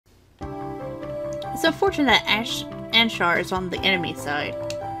It's unfortunate that Anshar is on the enemy side.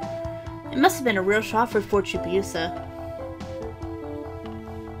 It must have been a real shock for Chibiusa.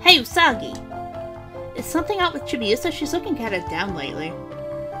 Hey, Usagi! Is something out with Chibiusa? She's looking kinda down lately.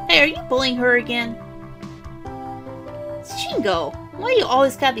 Hey, are you bullying her again? Shingo! Why you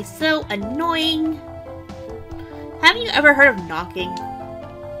always gotta be so annoying? Haven't you ever heard of knocking?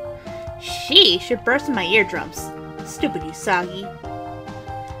 She should burst in my eardrums. Stupid Usagi.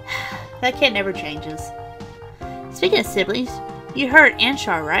 That kid never changes. Speaking of siblings, you heard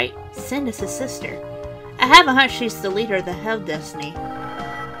Anshar, right? Sin is his sister. I have a hunch she's the leader of the Hell Destiny.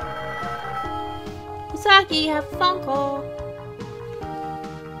 Usagi, have a phone call.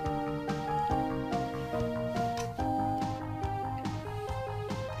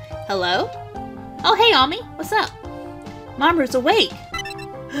 Hello? Oh, hey, Ami. What's up? Mamoru's awake.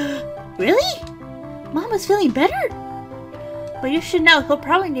 Really? Mama's feeling better? But you should know he'll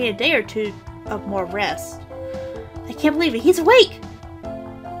probably need a day or two of more rest. I can't believe it. He's awake!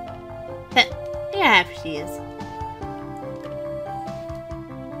 Yeah, she is.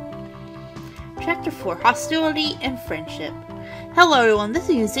 Chapter 4. Hostility and Friendship. Hello everyone, this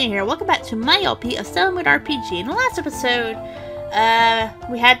is Yuzin here. Welcome back to my LP of Sailor Moon RPG. In the last episode,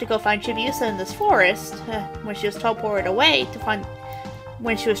 we had to go find Chibiusa in this forest when she was teleported away to find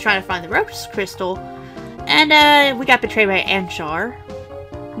when she was trying to find the Rose Crystal. And we got betrayed by Anshar.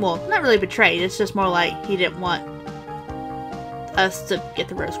 Well, not really betrayed, it's just more like he didn't want us to get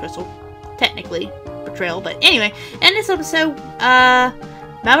the Rose Crystal. Technically, betrayal, but anyway, in this episode,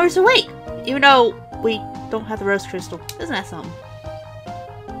 Mamoru's awake, even though we don't have the Rose Crystal. Isn't that something?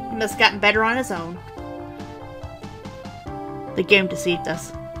 He must have gotten better on his own. The game deceived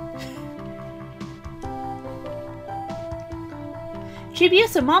us.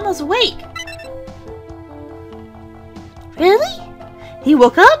 Chibiusa, Mama's awake! Really? He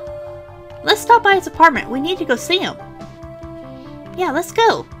woke up? Let's stop by his apartment. We need to go see him. Yeah, let's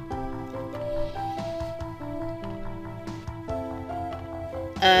go.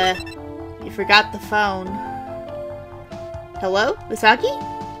 You forgot the phone. Hello? Usagi?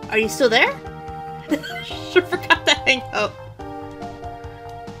 Are you still there? Sure forgot to hang up.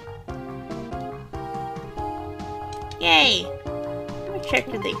 Yay! Let me check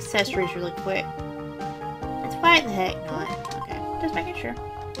the accessories really quick. It's why the heck not. Okay, just making sure.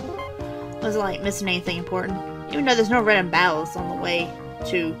 Wasn't like missing anything important. Even though there's no random battles on the way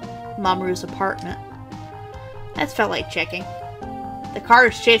to Mamoru's apartment. That's felt like checking. The car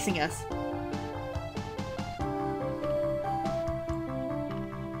is chasing us.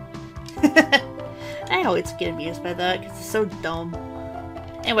 I always get amused by that because it's so dumb.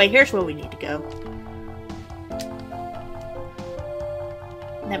 Anyway, here's where we need to go.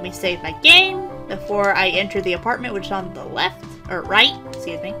 Let me save my game before I enter the apartment, which is on the left, or right,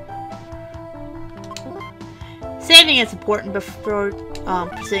 excuse me. Saving is important before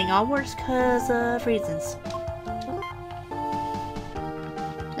proceeding onwards because of reasons.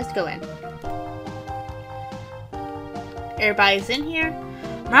 Let's go in. Everybody's in here.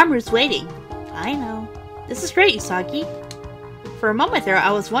 Mamoru's waiting. I know. This is great, Usagi. For a moment there,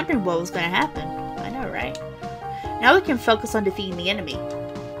 I was wondering what was going to happen. I know, right? Now we can focus on defeating the enemy.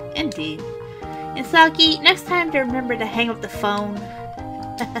 Indeed. Usagi, next time to remember to hang up the phone.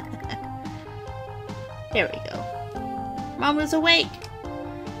 There we go. Mamoru's awake.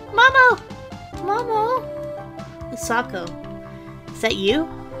 Momo! Momo! Usako. Is that you?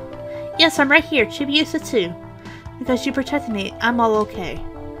 Yes, I'm right here. Chibiusa too. Because you protected me, I'm all okay.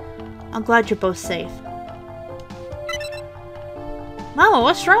 I'm glad you're both safe. Mama,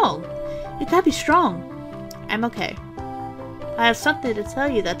 what's wrong? You gotta be strong. I'm okay. I have something to tell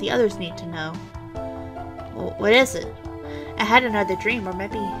you that the others need to know. Well, what is it? I had another dream, or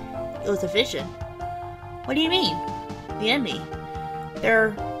maybe it was a vision. What do you mean? The enemy.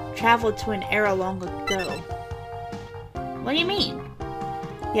 They're traveled to an era long ago. What do you mean?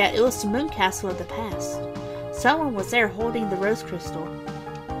 Yeah, it was the moon castle of the past. Someone was there holding the Rose Crystal.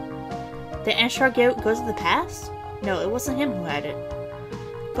 Did Anshar go to the past? No, it wasn't him who had it.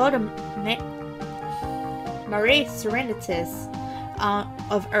 Go to Marie Serenitas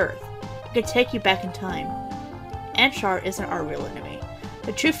of Earth. It could take you back in time. Anshar isn't our real enemy.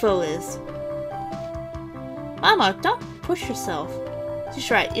 The true foe is... Mama, don't push yourself.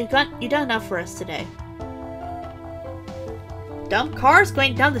 She's right, you've done enough for us today. Dumb cars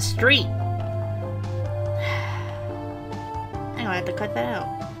going down the street. I'm gonna have to cut that out.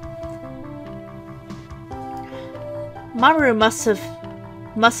 Mamoru must have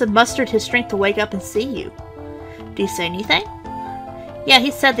mustered his strength to wake up and see you. Do you say anything? Yeah,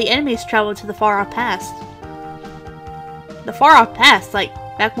 he said the enemies traveled to the far-off past. The far-off past? Like,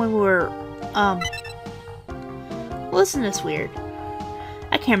 back when we were, Well, isn't this weird?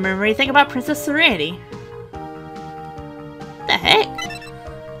 I can't remember anything about Princess Serenity. What the heck?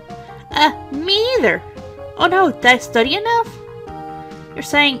 Me either. Oh no, did I study enough? You're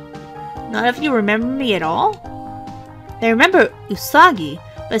saying none of you remember me at all? They remember Usagi,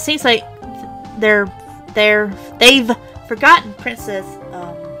 but it seems like they've forgotten Princess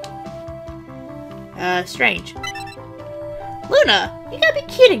Strange. Luna, you gotta be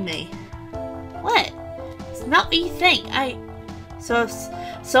kidding me. What? It's not what you think. So if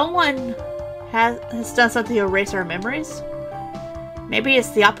someone has done something to erase our memories, maybe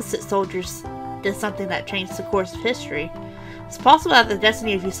it's the opposite soldiers did something that changed the course of history. It's possible that the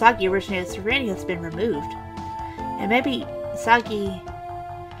destiny of Usagi originated Serenity has been removed. And maybe Usagi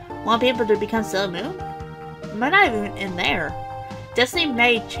won't be able to become Sailor Moon? It might not even in there. Destiny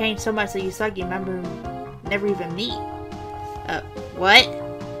may change so much that Usagi never even meet. What?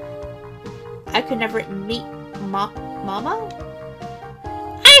 I could never meet Mama?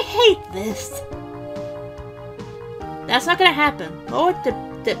 I hate this! That's not gonna happen. Lower the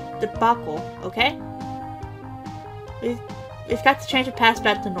debacle, okay? We've got to change the past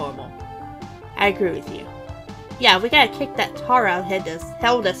back to normal. I agree with you. Yeah, we gotta kick that tar out of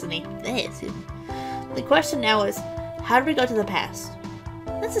Hell Destiny. The question now is, how do we go to the past?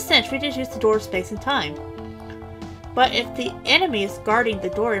 In a sense, we just use the door of space and time. But if the enemy is guarding the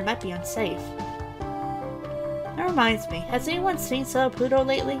door, it might be unsafe. That reminds me, has anyone seen Sailor Pluto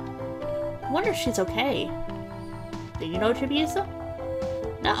lately? I wonder if she's okay. Do you know Chibiusa?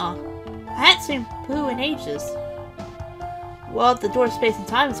 Nuh-uh. I hadn't seen Pooh in ages. Well, the door of space and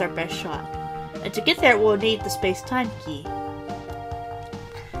time is our best shot. And to get there, we'll need the space-time key.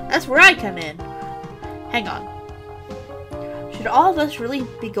 That's where I come in. Hang on. Should all of us really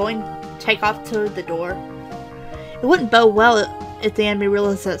be going to take off to the door? It wouldn't bode well if the enemy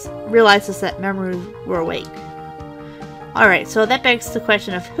realizes that memories were awake. Alright, so that begs the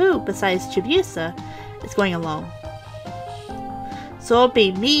question of who, besides Chibiusa, is going alone. So it'll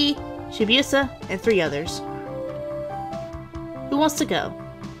be me, Chibiusa, and 3 others. Who wants to go?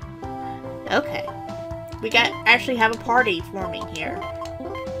 Okay. We actually have a party forming here.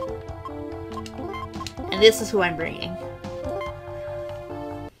 And this is who I'm bringing.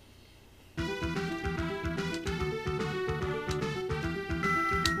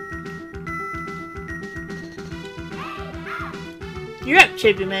 You're up,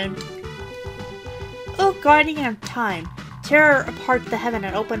 Chibi Moon. O guardian of time, tear apart the heaven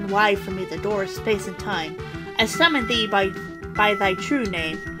and open wide for me the door of space and time. I summon thee by thy true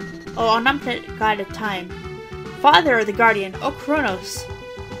name, O omnipotent god of time. Father of the guardian, O Kronos,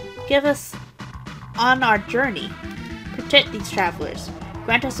 give us on our journey. Protect these travelers.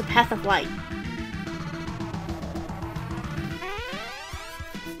 Grant us a path of light.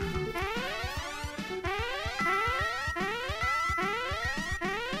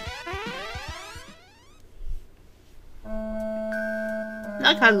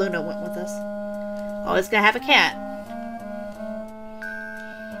 I like how Luna went with us. Always gonna have a cat.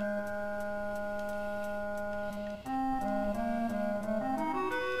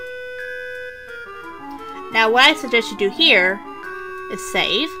 Now what I suggest you do here is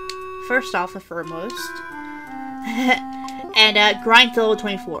save, first off and foremost, and grind to level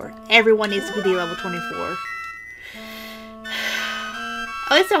 24. Everyone needs to be level 24.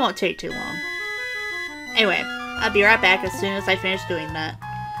 At least that won't take too long. Anyway, I'll be right back as soon as I finish doing that.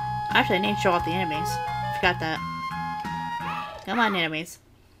 Actually, I need to show off the enemies. Forgot that. Come on, enemies.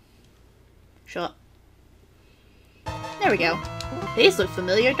 Show up. There we go. These look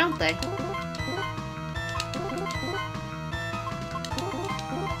familiar, don't they?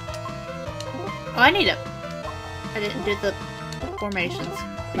 Oh, I didn't do the formations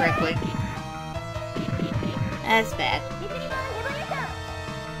correctly. That's bad.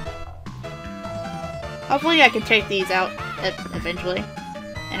 Hopefully I can take these out eventually.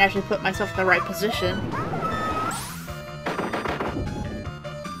 And actually put myself in the right position.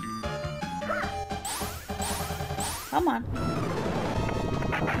 Come on.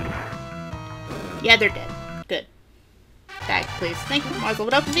 Yeah, they're dead. Good. Tag, please. Thank you. Mars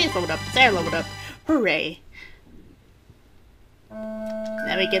leveled up, and Venus leveled up, Sarah leveled up. Hooray.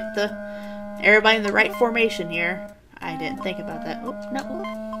 Let me get everybody in the right formation here. I didn't think about that. Oh, no.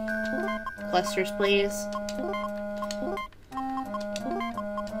 Clusters, please.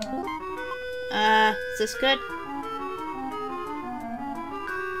 Is this good?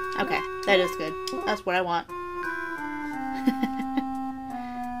 Okay, that is good. That's what I want.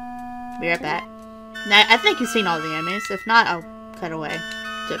 Be right back. Now, I think you've seen all the enemies. If not, I'll cut away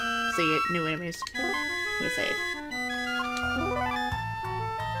to see new enemies. I'm gonna save.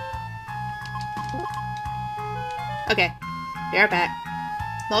 Okay. We are back.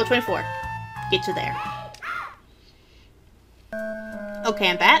 Level 24. Get to there. Okay,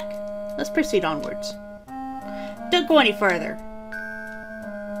 I'm back. Let's proceed onwards. Don't go any further.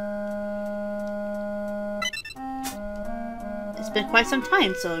 It's been quite some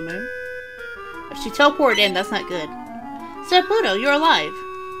time, Sailor Moon. If she teleported in, that's not good. Sailor Pluto, you're alive.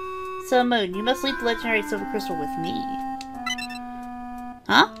 Sailor Moon, you must leave the legendary silver crystal with me.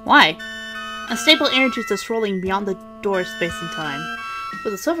 Huh? Why? Unstable energies are swirling beyond the door of space and time.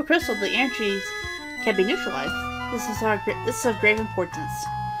 With the silver crystal, the energies can be neutralized. This is of grave importance.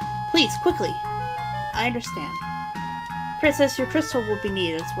 Please, quickly. I understand. Princess, your crystal will be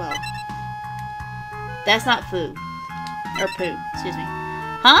needed as well. That's not food. Or poo, excuse me.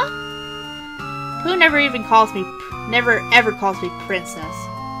 Huh? Pooh never even calls me, never ever calls me princess.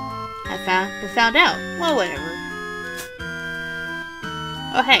 I found out. Well, whatever.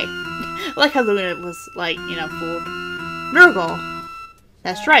 Oh, hey. I like how Luna was, like, you know, fooled. Nurgle.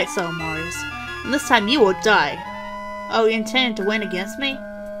 That's right, so Mars. And this time you will die. Oh, you intended to win against me?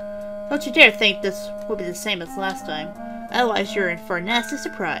 Don't you dare think this will be the same as last time. Otherwise, you're in for a nasty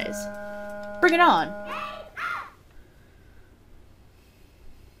surprise. Bring it on.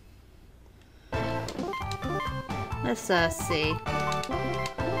 Let's see.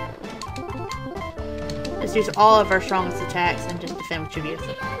 Let's use all of our strongest attacks and just defend with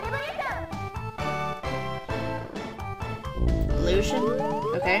Chibiusa. Illusion?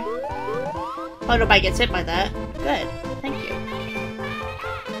 Okay. Hope nobody gets hit by that. Good. Thank you.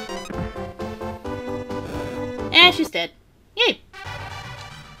 And she's dead. Yay!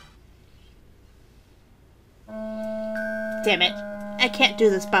 Damn it. I can't do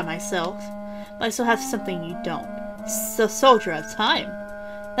this by myself. But I still have something you don't. The Soldier of Time.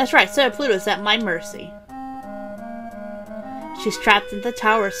 That's right, Sailor Pluto is at my mercy. She's trapped in the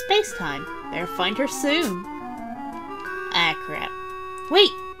Tower of Space-Time. Better find her soon. Ah, crap.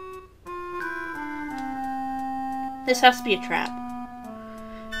 Wait! This has to be a trap.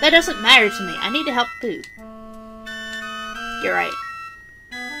 That doesn't matter to me. I need to help Pooh. You're right.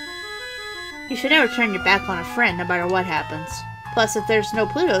 You should never turn your back on a friend, no matter what happens. Plus, if there's no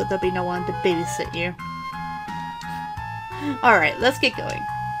Pluto, there'll be no one to babysit you. Alright, let's get going.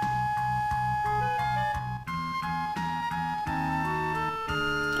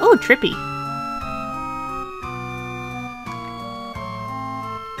 Oh, trippy.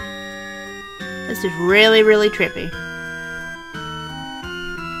 This is really, really trippy.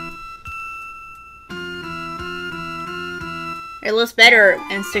 It looks better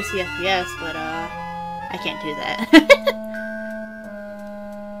in 60 FPS, but I can't do that.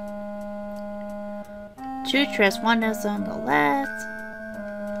 Two chests, one is on the left.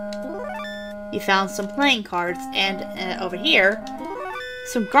 You found some playing cards, and over here,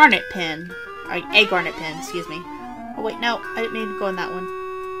 some garnet pen. A garnet pen, excuse me. Oh wait, no, I didn't mean to go in that one.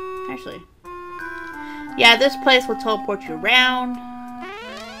 Actually. Yeah, this place will teleport you around.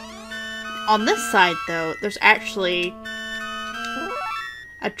 On this side, though, there's actually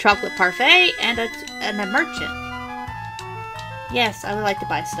a chocolate parfait and a merchant. Yes, I would like to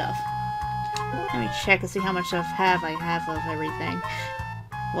buy stuff. Let me check and see how much I have of everything.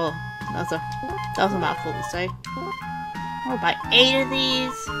 Well, that was a mouthful to say. I'll buy 8 of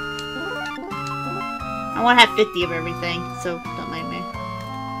these. I want to have 50 of everything, so don't mind me.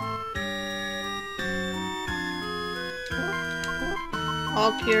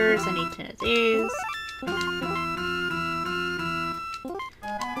 All cures, I need 10 of these.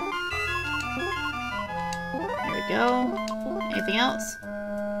 There we go. Anything else?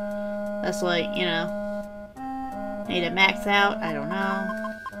 That's like, you know, need to max out, I don't know.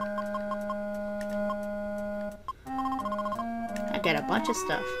 I got a bunch of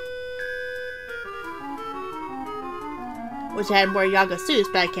stuff. Wish I had more Yaga suits,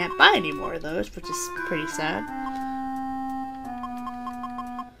 but I can't buy any more of those, which is pretty sad.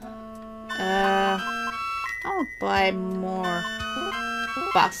 I'll buy more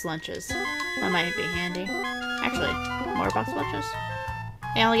box lunches. That might be handy. Actually, more box lunches?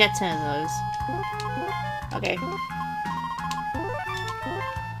 I only got 10 of those. Okay.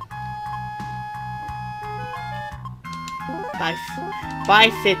 Buy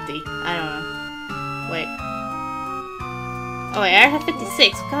 50. I don't know. Wait. Oh wait, I have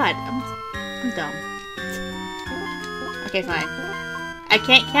 56. God, I'm dumb. Okay, fine. I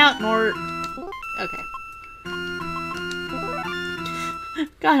can't count nor... Okay.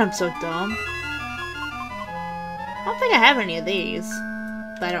 God, I'm so dumb. I don't think I have any of these.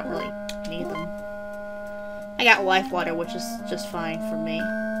 But I don't really need them. I got life water, which is just fine for me.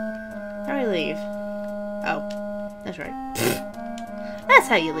 How do I leave? Oh, that's right. That's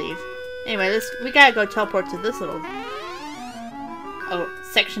how you leave. Anyway, we gotta go teleport to this little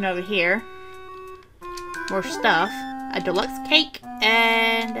section over here. More stuff. A deluxe cake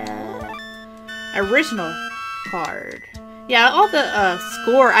and original card. Yeah, all the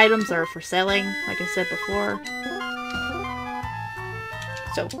score items are for selling, like I said before.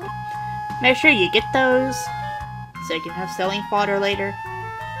 So make sure you get those so you can have selling fodder later.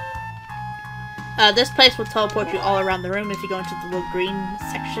 This place will teleport you all around the room if you go into the little green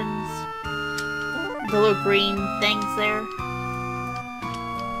sections. The little green things there.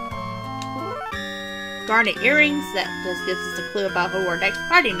 Garnet earrings, that just gives us a clue about who our next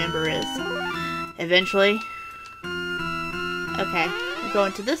party member is. Eventually. Okay, you go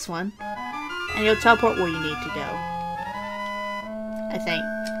into this one, and you'll teleport where you need to go. I think.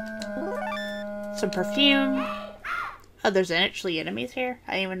 Some perfume. Oh, there's actually enemies here?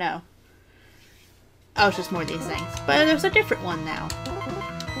 I didn't even know. Oh, it's just more of these things. But there's a different one now.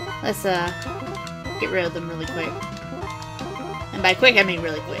 Let's, get rid of them really quick. And by quick, I mean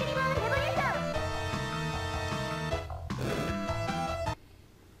really quick.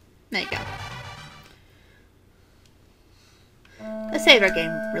 There you go. Let's save our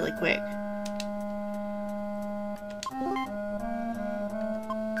game really quick.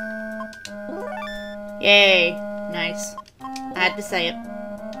 Yay! Nice. I had to say it.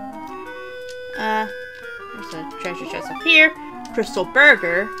 There's a treasure chest up here. Crystal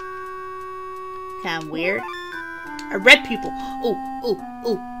burger. Kinda weird. A red pupil. Ooh, ooh,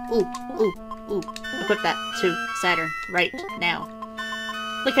 ooh, ooh, ooh, ooh. Equip that to Saturn right now.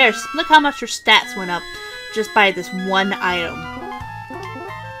 Look how much your stats went up just by this one item.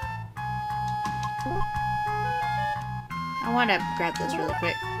 I want to grab this really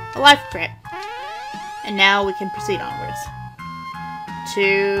quick. A life crit. And now we can proceed onwards.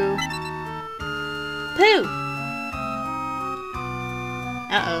 To... Pooh!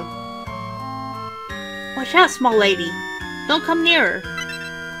 Uh-oh. Watch out, small lady. Don't come nearer.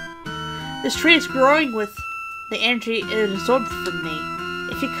 This tree is growing with the energy it absorbed from me.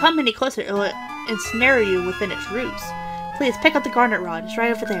 If you come any closer, it will ensnare you within its roots. Please, pick up the garnet rod. It's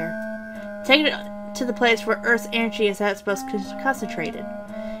right over there. Take it to the place where Earth's energy is at its most concentrated.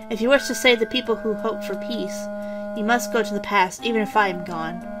 If you wish to save the people who hope for peace, you must go to the past, even if I am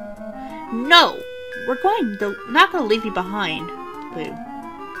gone. No! Not going to leave you behind, Boo.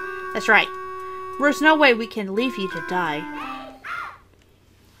 That's right. There's no way we can leave you to die.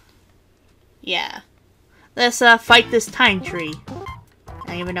 Yeah. Let's fight this time tree. I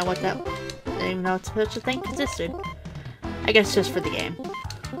didn't even know what that... I didn't even know such a thing consisted. I guess just for the game.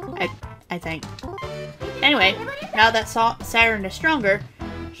 I think. Anyway, now that Saturn is stronger,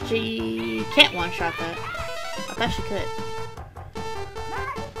 she can't one-shot that. I thought she could.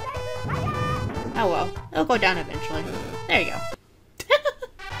 Oh well. It'll go down eventually. There you go.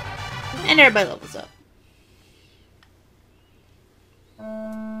 And everybody levels up.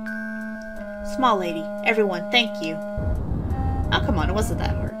 Small lady, everyone, thank you. Oh, come on, it wasn't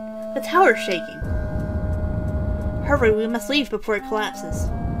that hard. The tower's shaking. Hurry, we must leave before it collapses.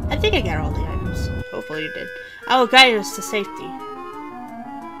 I think I got all the items. Hopefully you did. I will guide us to safety.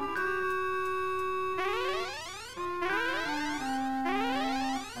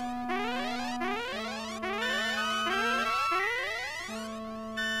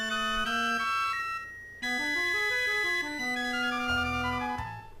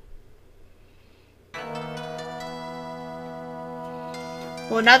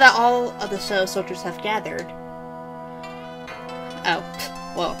 Well, now that all of the Sailor soldiers have gathered... Oh,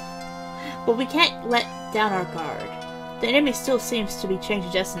 well. But we can't let down our guard. The enemy still seems to be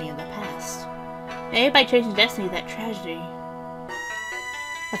changing destiny in the past. Maybe by changing destiny, that tragedy...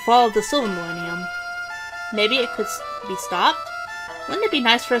 The fall of the Silver Millennium. Maybe it could be stopped? Wouldn't it be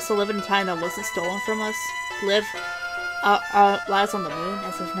nice for us to live in a time that wasn't stolen from us? Live our lives on the moon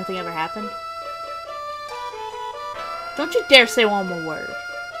as if nothing ever happened? Don't you dare say one more word.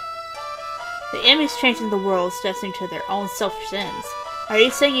 The enemy's changing the world's destiny to their own selfish ends. Are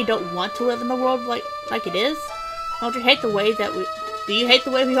you saying you don't want to live in the world like it is? Don't you hate the way that we... Do you hate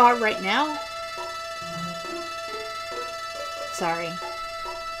the way we are right now? Sorry.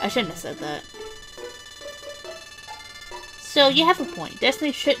 I shouldn't have said that. Still, you have a point.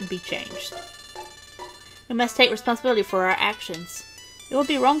 Destiny shouldn't be changed. We must take responsibility for our actions. It would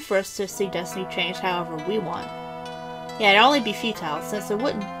be wrong for us to see destiny changed however we want. Yeah, it'd only be futile, since it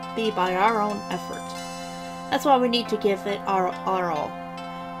wouldn't be by our own effort. That's why we need to give it our all.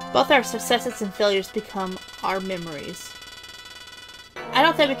 Both our successes and failures become our memories. I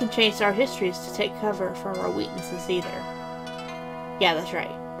don't think we can change our histories to take cover from our weaknesses either. Yeah, that's right.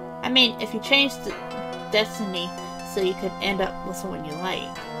 I mean, if you changed the destiny so you could end up with someone you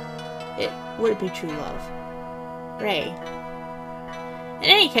like. it would be true love. Ray. In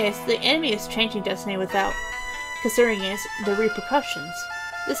any case, the enemy is changing destiny without considering the repercussions.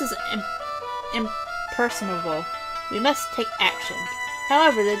 This is impersonable. We must take action.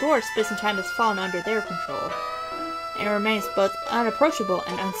 However, the door of space and time has fallen under their control, and it remains both unapproachable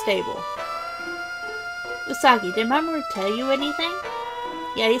and unstable. Usagi, did Mamoru tell you anything?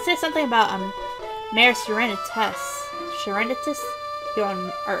 Yeah, he said something about Mare Serenitas here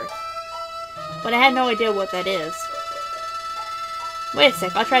on Earth, but I had no idea what that is. Wait a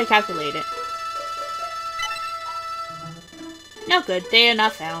sec, I'll try to calculate it. No good, data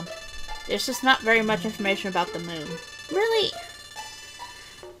not found. There's just not very much information about the moon. Really?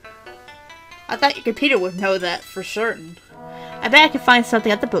 I thought your computer would know that for certain. I bet I could find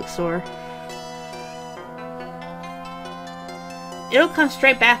something at the bookstore. It'll come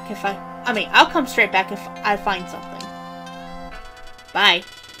straight back if I'll come straight back if I find something. Bye.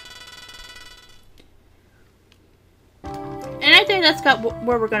 And I think that's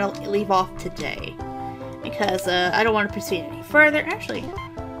where we're gonna leave off today. Because, I don't want to proceed any further. Actually,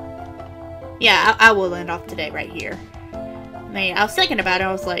 yeah, I will end off today right here. I mean, I was thinking about it,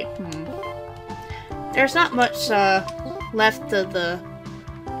 I was like, there's not much, left of the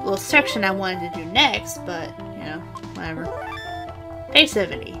little section I wanted to do next, but, you know, whatever. Page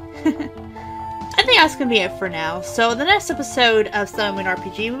 70. I think that's gonna be it for now. So, the next episode of Sailor Moon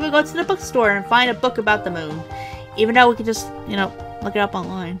RPG, we will go to the bookstore and find a book about the moon. Even though we could just, you know, look it up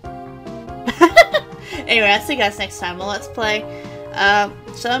online. Anyway, I'll see you guys next time. Well, let's play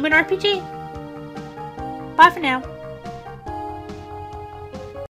Sailor Moon RPG. Bye for now.